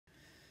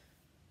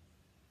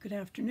Good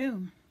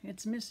afternoon.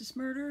 It's Mrs.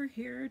 Murder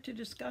here to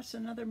discuss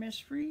another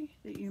mystery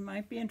that you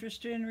might be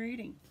interested in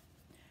reading.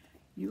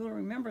 You will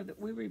remember that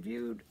we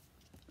reviewed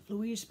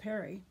Louise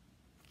Perry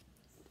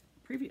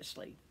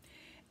previously,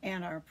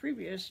 and our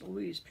previous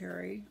Louise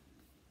Perry,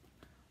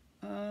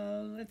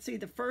 let's see,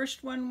 the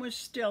first one was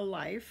Still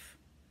Life,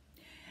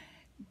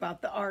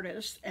 about the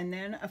artist, and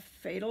then A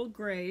Fatal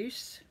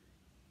Grace,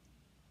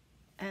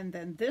 and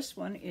then this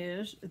one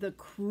is The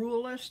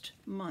Cruelest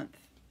Month.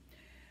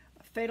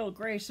 Fatal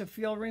Grace, if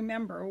you'll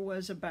remember,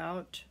 the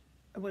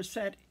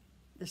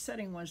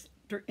setting was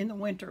in the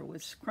winter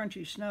with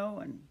crunchy snow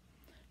and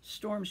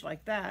storms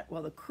like that.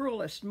 Well, the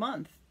cruelest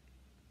month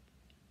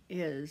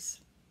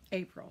is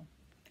April.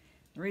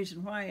 The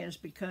reason why is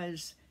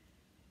because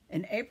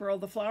in April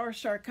the flowers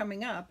start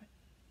coming up,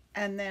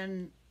 and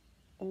then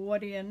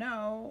what do you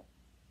know?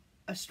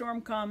 A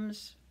storm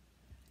comes,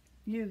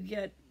 you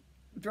get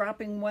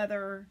dropping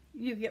weather,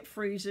 you get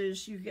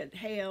freezes, you get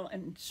hail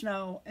and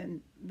snow,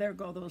 and there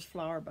go those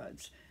flower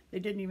buds. They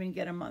didn't even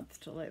get a month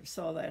to live,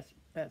 so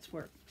that's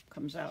where it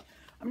comes out.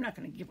 I'm not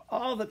going to give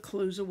all the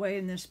clues away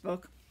in this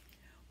book,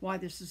 why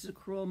this is a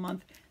cruel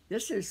month.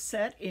 This is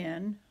set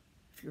in,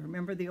 if you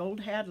remember, the old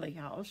Hadley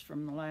house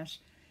from the last,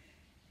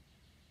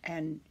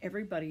 and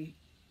everybody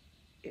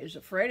is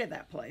afraid of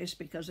that place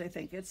because they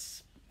think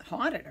it's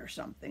haunted or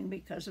something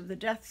because of the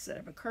deaths that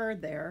have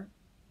occurred there.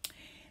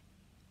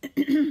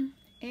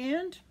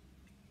 And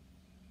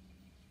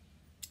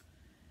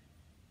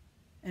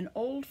an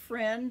old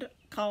friend,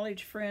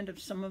 college friend of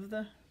some of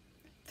the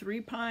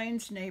Three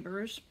Pines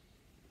neighbors,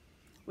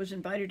 was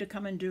invited to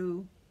come and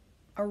do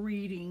a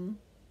reading.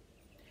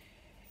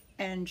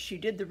 And she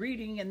did the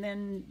reading, and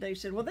then they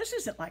said, well, this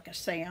isn't like a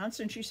seance.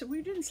 And she said,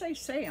 we didn't say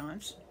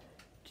seance.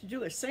 To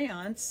do a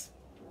seance,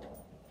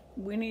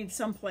 we need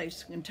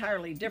someplace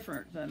entirely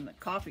different than the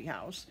coffee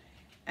house.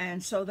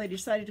 And so they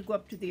decided to go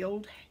up to the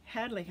old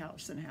Hadley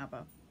house and have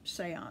a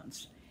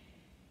seance.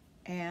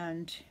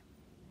 And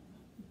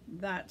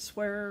that's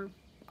where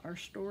our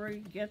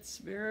story gets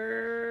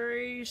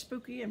very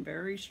spooky and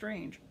very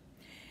strange.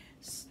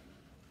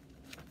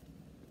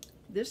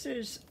 This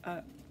is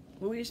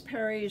Louise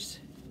Perry's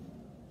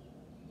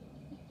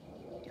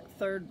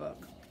third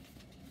book,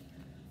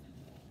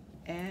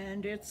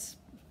 and it's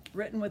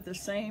written with the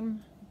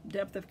same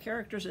depth of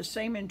characters, the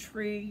same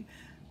intrigue,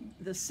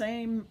 the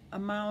same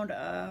amount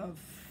of,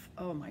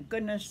 oh my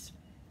goodness,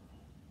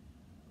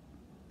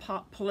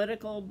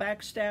 political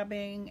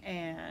backstabbing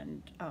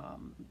and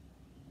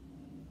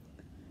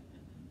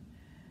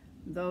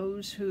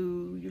those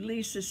who you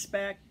least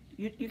suspect.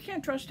 You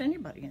can't trust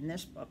anybody in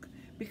this book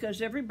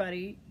because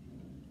everybody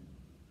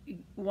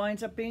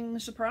winds up being a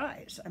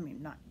surprise. I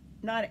mean,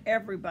 not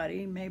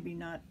everybody, maybe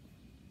not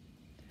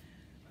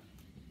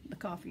the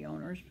coffee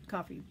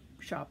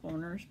shop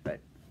owners, but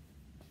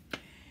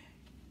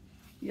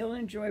you'll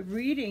enjoy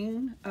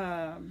reading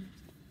and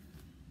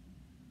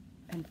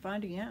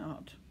finding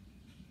out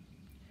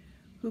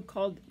who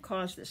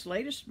caused this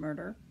latest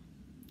murder.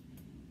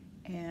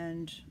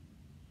 And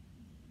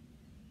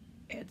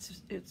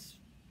it's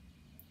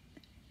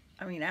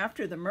I mean,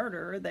 after the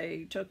murder,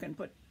 they took and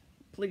put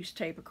police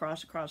tape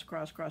across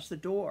the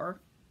door.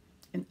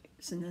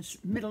 It's in the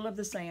middle of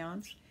the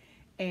seance.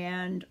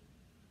 And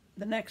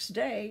the next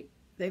day,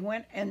 they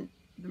went and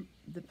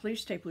the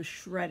police tape was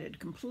shredded,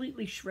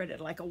 completely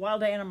shredded, like a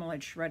wild animal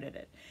had shredded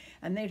it.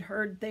 And they'd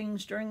heard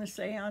things during the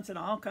seance and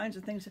all kinds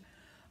of things.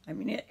 I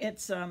mean,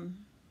 it's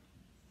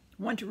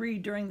one to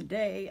read during the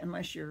day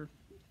unless you're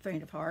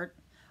faint of heart.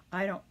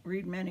 I don't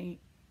read many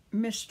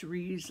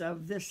mysteries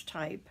of this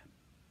type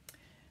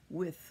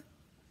with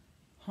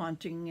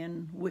haunting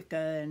and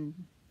Wicca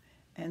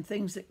and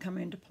things that come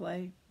into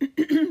play.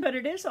 But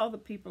it is all the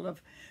people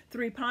of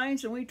Three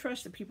Pines, and we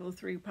trust the people of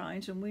Three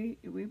Pines, and we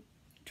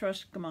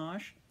trust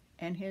Gamache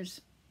and his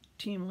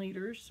team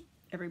leaders,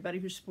 everybody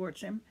who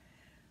supports him.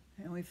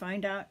 And we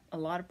find out a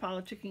lot of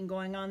politicking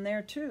going on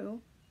there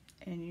too.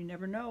 And you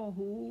never know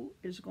who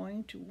is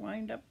going to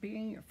wind up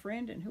being your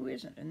friend and who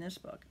isn't in this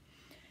book.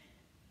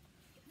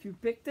 If you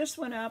pick this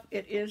one up,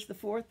 it is the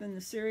fourth in the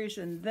series.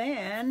 And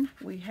then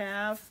we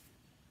have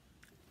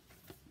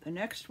the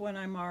next one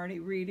I'm already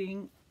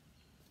reading,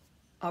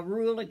 A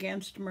Rule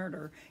Against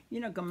Murder. You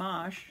know,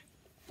 Gamache,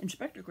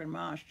 Inspector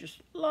Gamache,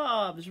 just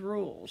loves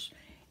rules.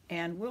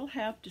 And we'll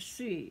have to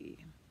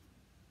see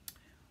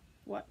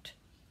what,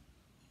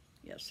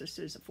 yes, this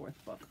is the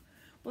fourth book.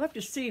 We'll have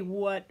to see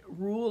what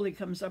rule he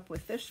comes up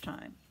with this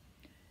time.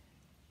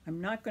 I'm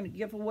not going to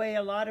give away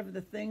a lot of the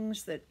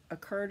things that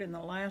occurred in the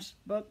last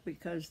book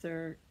because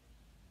they're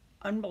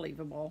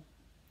unbelievable.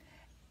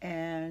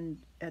 And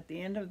at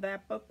the end of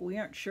that book, we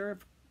aren't sure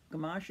if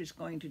Gamache is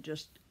going to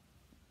just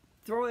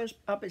throw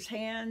up his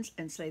hands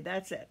and say,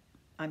 that's it,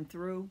 I'm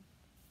through,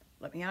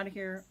 let me out of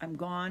here, I'm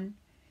gone.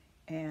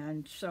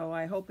 And so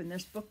I hope in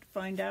this book to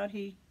find out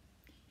he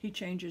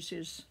changes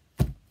his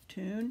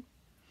tune.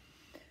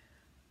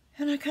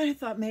 And I kind of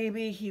thought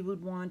maybe he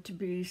would want to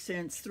be,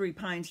 since Three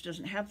Pines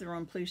doesn't have their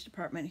own police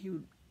department,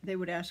 they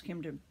would ask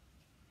him to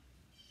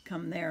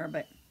come there,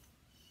 but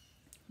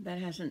that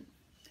hasn't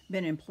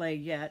been in play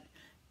yet.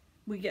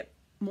 We get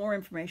more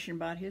information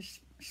about his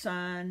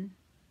son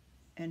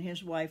and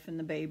his wife and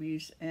the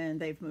babies, and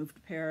they've moved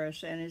to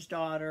Paris, and his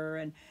daughter,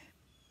 and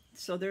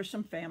so there's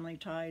some family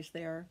ties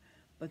there.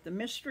 But the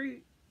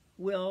mystery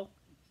will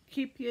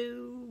keep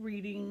you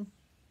reading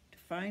to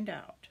find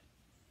out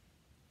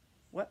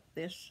what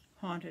this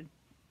haunted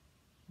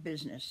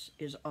business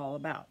is all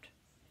about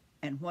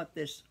and what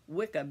this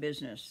Wicca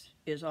business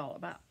is all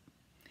about.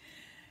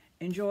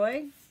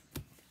 Enjoy,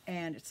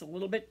 and it's a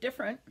little bit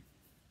different.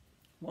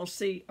 We'll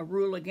see a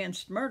rule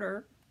against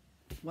murder,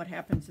 what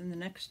happens in the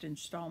next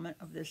installment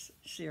of this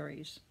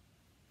series.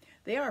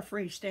 They are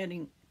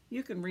freestanding.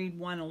 You can read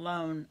one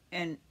alone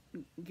and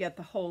get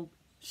the whole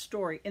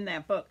story in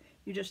that book.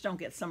 You just don't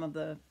get some of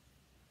the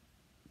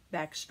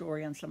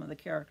backstory on some of the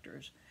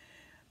characters.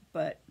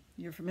 But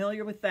you're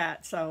familiar with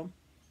that, so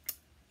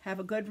have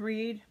a good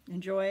read,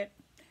 enjoy it,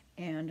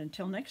 and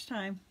until next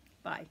time,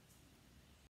 bye.